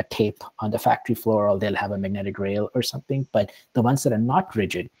tape on the factory floor, or they'll have a magnetic rail or something. But the ones that are not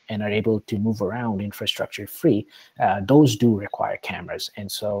rigid and are able to move around infrastructure free, those do require cameras.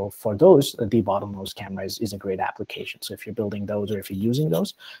 And so for those, the bottlenose camera is a great application. So if you're building those, or if you're using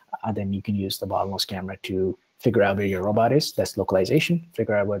those, then you can use the bottlenose camera to figure out where your robot is. That's localization.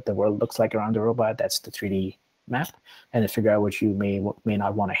 Figure out what the world looks like around the robot. That's the 3D map. And then figure out what you may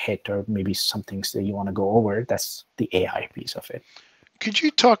not want to hit, or maybe some things that you want to go over. That's the AI piece of it. Could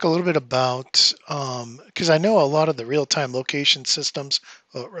you talk a little bit about, because I know a lot of the real-time location systems,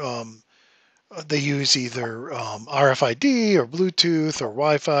 they use either RFID or Bluetooth or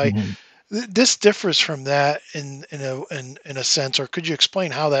Wi-Fi. This differs from that in a sense, or could you explain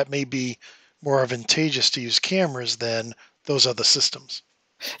how that may be more advantageous to use cameras than those other systems?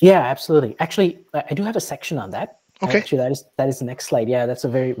 Yeah, absolutely. Actually, I do have a section on that. Okay. Actually, that is the next slide. Yeah, that's a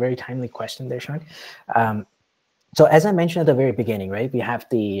very, very timely question there, Sean. So as I mentioned at the very beginning, right, we have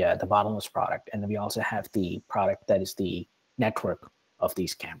the bottlenose product, and then we also have the product that is the network of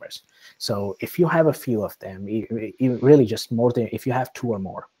these cameras. So if you have a few of them, you really just more than, if you have 2 or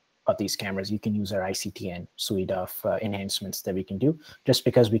more of these cameras, you can use our ICTN suite of enhancements that we can do, just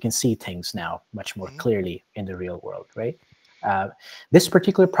because we can see things now much more clearly in the real world, right? This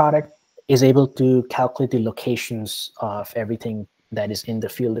particular product is able to calculate the locations of everything that is in the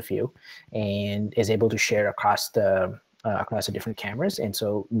field of view, and is able to share across the different cameras. And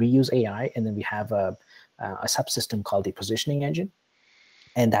so we use AI, and then we have a subsystem called the positioning engine.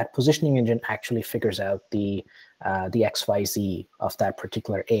 And that positioning engine actually figures out the XYZ of that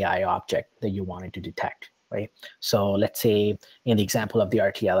particular AI object that you wanted to detect, right? So let's say in the example of the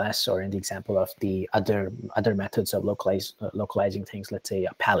RTLS, or in the example of the other methods of localizing things, let's say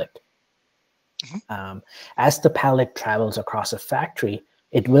a pallet. As the pallet travels across a factory,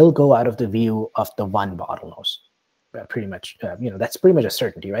 it will go out of the view of the one bottlenose. Pretty much, that's pretty much a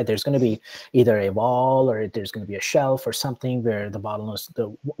certainty, right? There's going to be either a wall, or there's going to be a shelf or something where the bottlenose,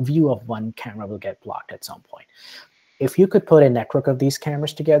 the view of one camera will get blocked at some point. If you could put a network of these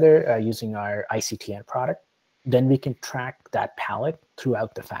cameras together using our ICTN product, then we can track that pallet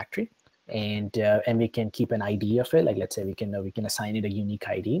throughout the factory. And we can keep an ID of it. Like, let's say we can assign it a unique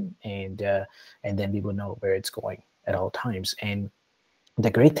ID, and then we will know where it's going at all times. And the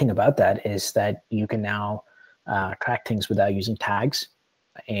great thing about that is that you can now track things without using tags,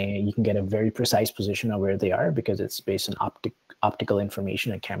 and you can get a very precise position of where they are, because it's based on optical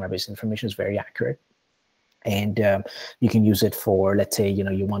information, and camera-based information is very accurate. And you can use it for, let's say,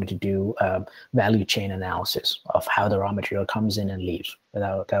 you wanted to do value chain analysis of how the raw material comes in and leaves.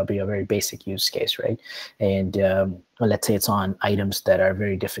 That would be a very basic use case, right? And let's say it's on items that are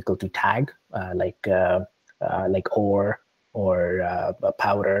very difficult to tag, like ore, or a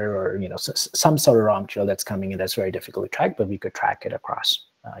powder, or some sort of raw material that's coming in that's very difficult to track, but we could track it across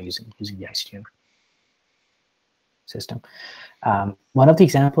using the ICTN system. One of the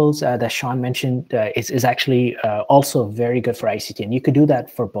examples that Sean mentioned is actually also very good for ICTN. You could do that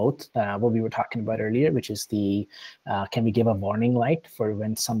for both what we were talking about earlier, which is the can we give a warning light for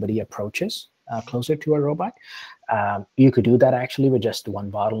when somebody approaches closer to a robot. You could do that actually with just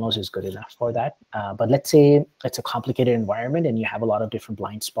one bottlenose is good enough for that. But let's say it's a complicated environment, and you have a lot of different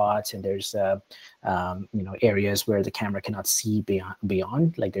blind spots, and there's areas where the camera cannot see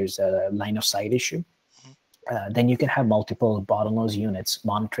beyond, like there's a line of sight issue. Then you can have multiple bottlenose units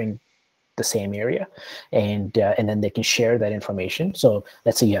monitoring the same area, and then they can share that information. So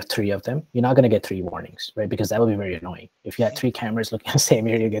let's say you have 3 of them. You're not going to get 3 warnings, right? Because that would be very annoying. If you had 3 cameras looking at the same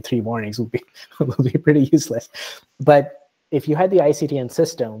area, you get 3 warnings, will be pretty useless. But if you had the ICTN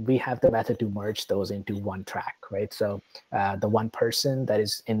system, we have the method to merge those into one track, right? So the one person that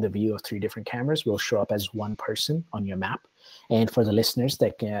is in the view of 3 different cameras will show up as one person on your map. And for the listeners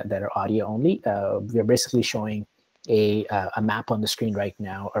that are audio only, we're basically showing a map on the screen right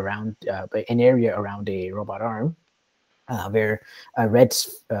now around an area around a robot arm, where a red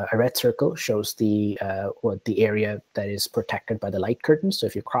circle shows the area that is protected by the light curtain. So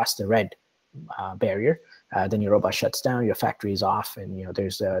if you cross the red barrier, then your robot shuts down, your factory is off, and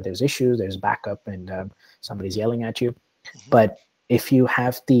there's issues, there's backup, and somebody's yelling at you. But if you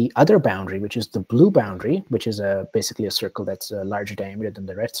have the other boundary, which is the blue boundary, which is basically a circle that's a larger diameter than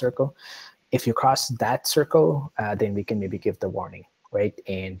the red circle, if you cross that circle, then we can maybe give the warning, right?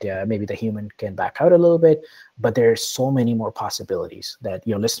 And maybe the human can back out a little bit, but there's so many more possibilities that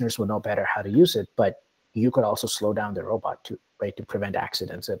your listeners will know better how to use it. But you could also slow down the robot to prevent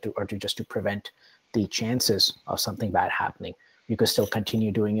accidents, or to prevent the chances of something bad happening. You could still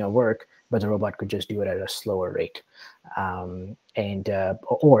continue doing your work, but the robot could just do it at a slower rate. Other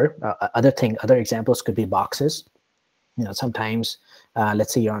examples could be boxes. Sometimes,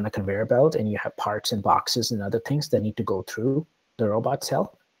 let's say you're on a conveyor belt and you have parts and boxes and other things that need to go through the robot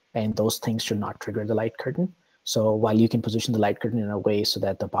cell, and those things should not trigger the light curtain. So while you can position the light curtain in a way so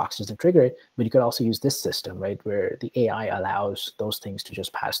that the box doesn't trigger it, but you could also use this system, right, where the AI allows those things to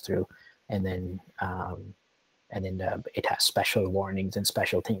just pass through, and then it has special warnings and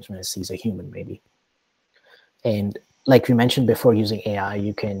special things when it sees a human, maybe. And like we mentioned before, using AI,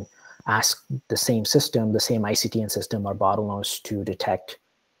 you can ask the same system, the same ICTN system or bottlenose to detect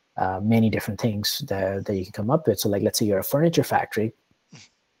many different things that you can come up with. So like, let's say you're a furniture factory,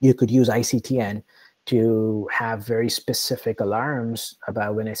 you could use ICTN to have very specific alarms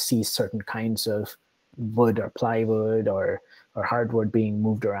about when it sees certain kinds of wood or plywood or hardwood being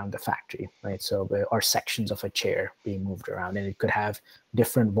moved around the factory, right? So, or sections of a chair being moved around, and it could have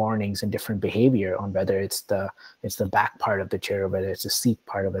different warnings and different behavior on whether it's the back part of the chair or whether it's the seat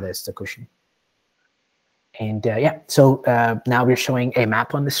part of it, it's the cushion. And so now we're showing a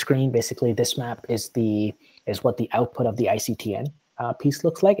map on the screen. Basically, this map is what the output of the ICTN piece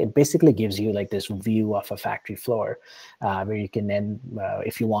looks like. It basically gives you like this view of a factory floor where you can then,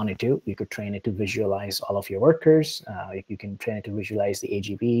 if you wanted to, you could train it to visualize all of your workers. You can train it to visualize the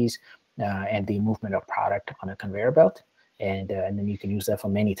AGVs and the movement of product on a conveyor belt. And then you can use that for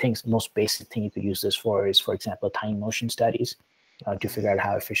many things. The most basic thing you could use this for is, for example, time motion studies to figure out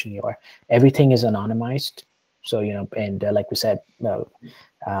how efficient you are. Everything is anonymized. So, and like we said,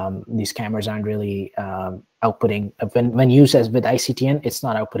 these cameras aren't really outputting, when used as with ICTN, it's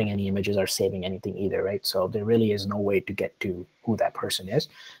not outputting any images or saving anything either, right? So there really is no way to get to who that person is.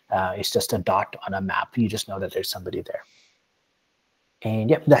 It's just a dot on a map. You just know that there's somebody there. And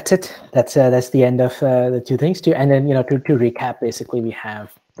yep, that's it. That's the end of the two things too. And then, to recap, basically we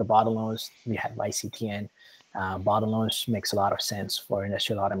have the bottlenose, we have ICTN. Bottlenose makes a lot of sense for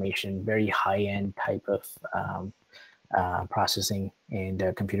industrial automation, very high-end type of processing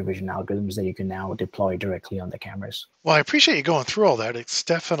and computer vision algorithms that you can now deploy directly on the cameras. Well, I appreciate you going through all that. It's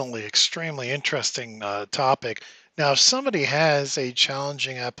definitely extremely interesting topic. Now, if somebody has a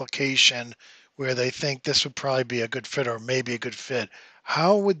challenging application where they think this would probably be a good fit or maybe a good fit,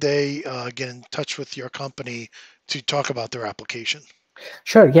 how would they get in touch with your company to talk about their application?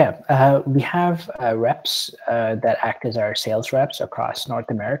 Sure, yeah. We have reps that act as our sales reps across North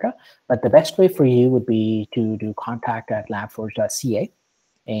America, but the best way for you would be to do contact@labforge.ca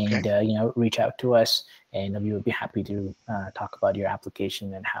and Okay. reach out to us, and we would be happy to talk about your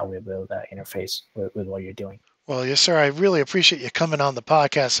application and how we will interface with what you're doing. Well, yes, sir. I really appreciate you coming on the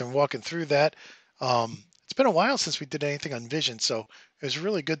podcast and walking through that. It's been a while since we did anything on vision, so it was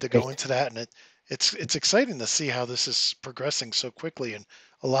really good to go Great. into that. And it's exciting to see how this is progressing so quickly, and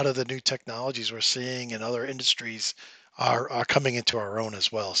a lot of the new technologies we're seeing in other industries are coming into our own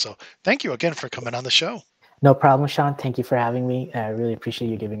as well. So thank you again for coming on the show. No problem, Sean. Thank you for having me. I really appreciate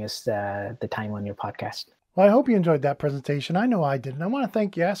you giving us the time on your podcast. Well, I hope you enjoyed that presentation. I know I did. And I want to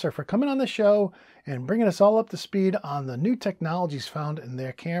thank Yasser for coming on the show and bringing us all up to speed on the new technologies found in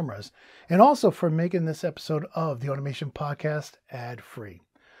their cameras, and also for making this episode of the Automation Podcast ad-free.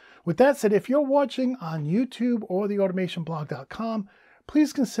 With that said, if you're watching on YouTube or theautomationblog.com,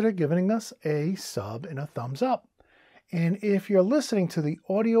 please consider giving us a sub and a thumbs up. And if you're listening to the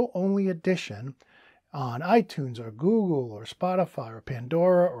audio-only edition on iTunes or Google or Spotify or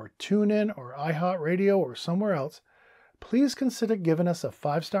Pandora or TuneIn or iHeartRadio or somewhere else, please consider giving us a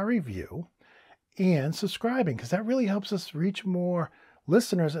 5-star review and subscribing, because that really helps us reach more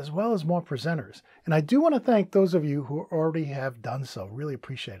listeners as well as more presenters. And I do want to thank those of you who already have done so. Really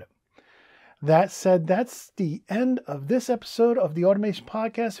appreciate it. That said, that's the end of this episode of the Automation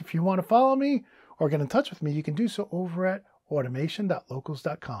Podcast. If you want to follow me or get in touch with me, you can do so over at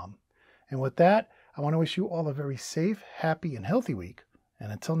automation.locals.com. And with that, I want to wish you all a very safe, happy, and healthy week.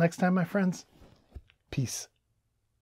 And until next time, my friends, peace.